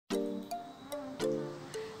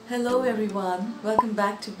Hello everyone, welcome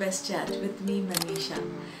back to Best Chat with me Manisha.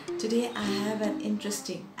 Today I have an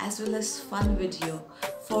interesting as well as fun video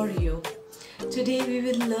for you. Today we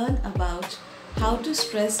will learn about how to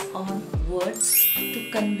stress on words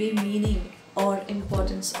to convey meaning or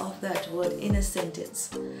importance of that word in a sentence.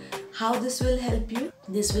 How this will help you?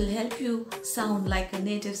 This will help you sound like a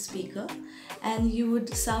native speaker and you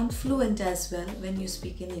would sound fluent as well when you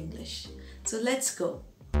speak in English. So let's go.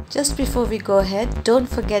 Just before we go ahead, don't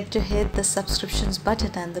forget to hit the subscriptions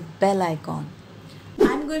button and the bell icon.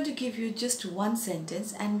 I'm going to give you just one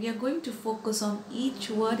sentence and we are going to focus on each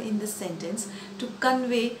word in the sentence to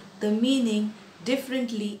convey the meaning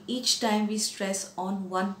differently each time we stress on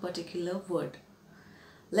one particular word.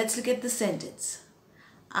 Let's look at the sentence.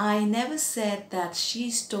 I never said that she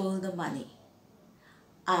stole the money.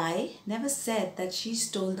 I never said that she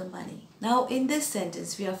stole the money. Now in this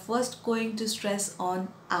sentence, we are first going to stress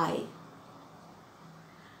on I.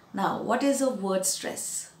 Now what is a word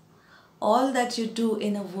stress? All that you do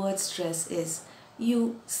in a word stress is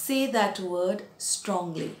you say that word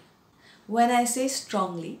strongly. When I say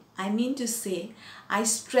strongly, I mean to say I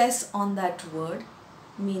stress on that word,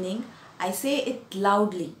 meaning I say it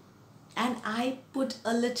loudly and I put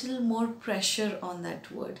a little more pressure on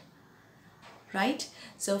that word. Right?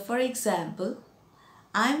 So for example,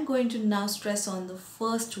 I'm going to now stress on the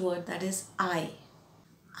first word, that is I.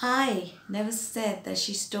 I never said that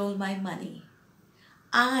she stole my money.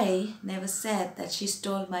 I never said that she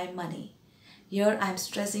stole my money. Here I'm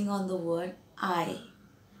stressing on the word I.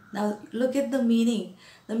 Now look at the meaning.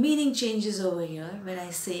 The meaning changes over here when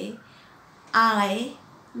I say I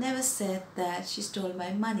never said that she stole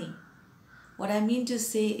my money. What I mean to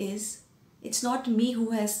say is, it's not me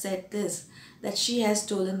who has said this, that she has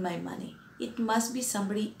stolen my money. It must be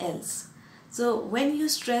somebody else. So when you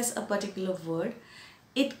stress a particular word,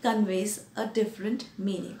 it conveys a different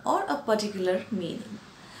meaning or a particular meaning.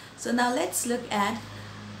 So now let's look at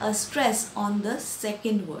a stress on the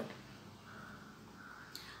second word.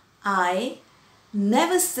 I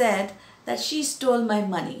never said that she stole my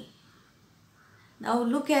money. Now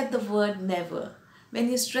look at the word never. When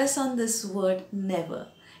you stress on this word never,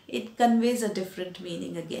 it conveys a different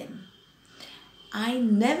meaning again. I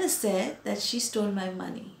never said that she stole my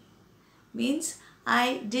money. Means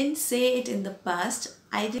I didn't say it in the past,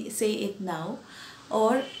 I didn't say it now,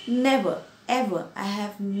 or never, ever. I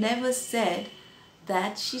have never said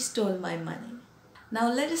that she stole my money.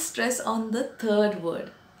 Now let us stress on the third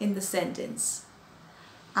word in the sentence.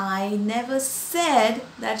 I never said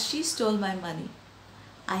that she stole my money.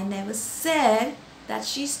 I never said that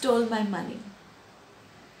she stole my money.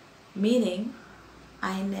 Meaning,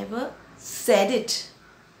 I never said it.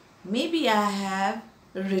 Maybe I have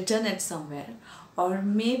written it somewhere, or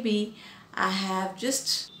maybe I have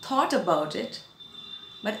just thought about it,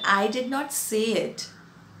 but I did not say it.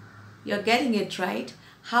 You're getting it, right?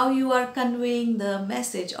 How you are conveying the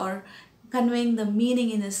message or conveying the meaning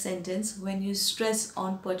in a sentence when you stress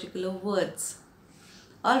on particular words.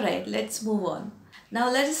 Alright, let's move on. Now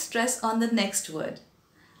let us stress on the next word.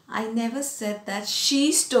 I never said that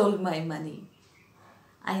she stole my money.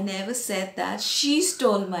 I never said that she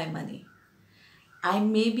stole my money. I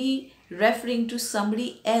may be referring to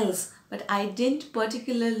somebody else, but I didn't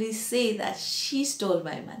particularly say that she stole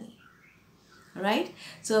my money. Right?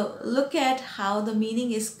 So look at how the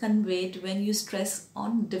meaning is conveyed when you stress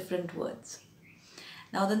on different words.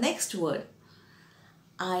 Now the next word.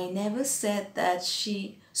 I never said that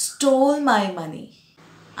she stole my money.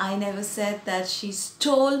 I never said that she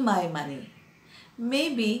stole my money.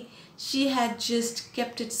 Maybe she had just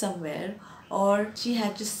kept it somewhere or she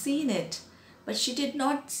had just seen it, but she did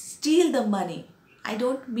not steal the money. I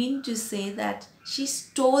don't mean to say that she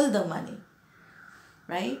stole the money,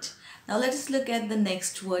 right? Now let us look at the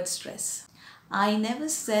next word stress. I never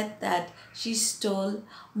said that she stole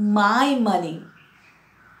my money.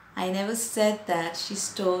 I never said that she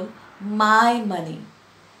stole my money.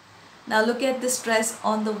 Now look at the stress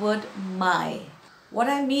on the word my. What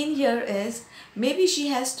I mean here is, maybe she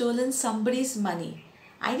has stolen somebody's money.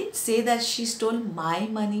 I didn't say that she stole my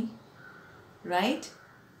money, right?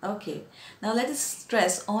 Okay, now let us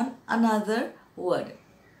stress on another word.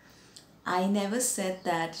 I never said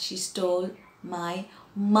that she stole my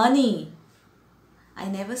money. I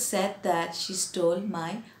never said that she stole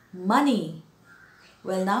my money.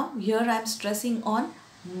 Well, now here I am stressing on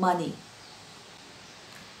money.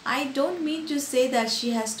 I don't mean to say that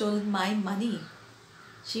she has stolen my money.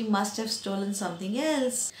 She must have stolen something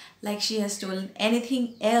else, like she has stolen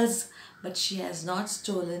anything else, but she has not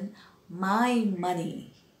stolen my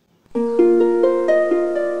money.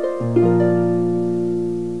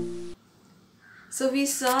 So we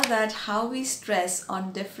saw that how we stress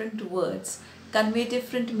on different words convey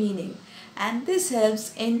different meaning, and this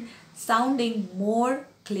helps in sounding more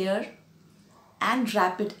clear and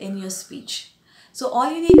rapid in your speech. So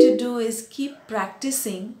all you need to do is keep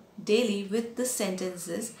practicing daily with the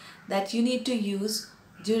sentences that you need to use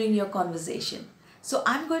during your conversation. So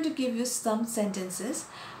I'm going to give you some sentences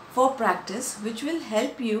for practice which will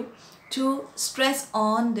help you to stress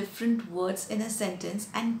on different words in a sentence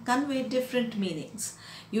and convey different meanings.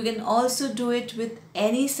 You can also do it with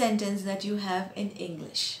any sentence that you have in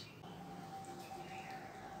English.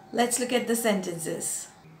 Let's look at the sentences.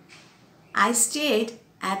 I stayed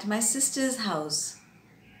at my sister's house.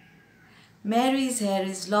 Mary's hair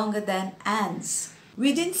is longer than Anne's.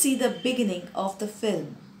 We didn't see the beginning of the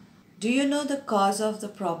film. Do you know the cause of the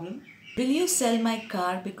problem? Will you sell my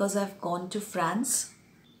car because I've gone to France?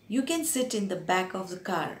 You can sit in the back of the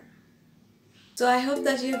car. So I hope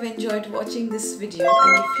that you've enjoyed watching this video,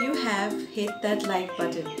 and if you have, hit that like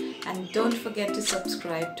button and don't forget to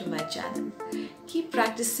subscribe to my channel. Keep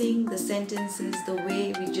practicing the sentences the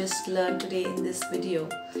way we just learned today in this video.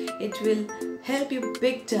 It will help you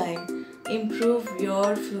big time improve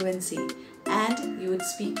your fluency and you would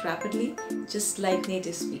speak rapidly just like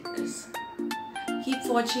native speakers. Keep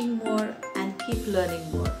watching more and keep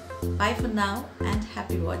learning more. Bye for now and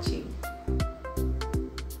happy watching.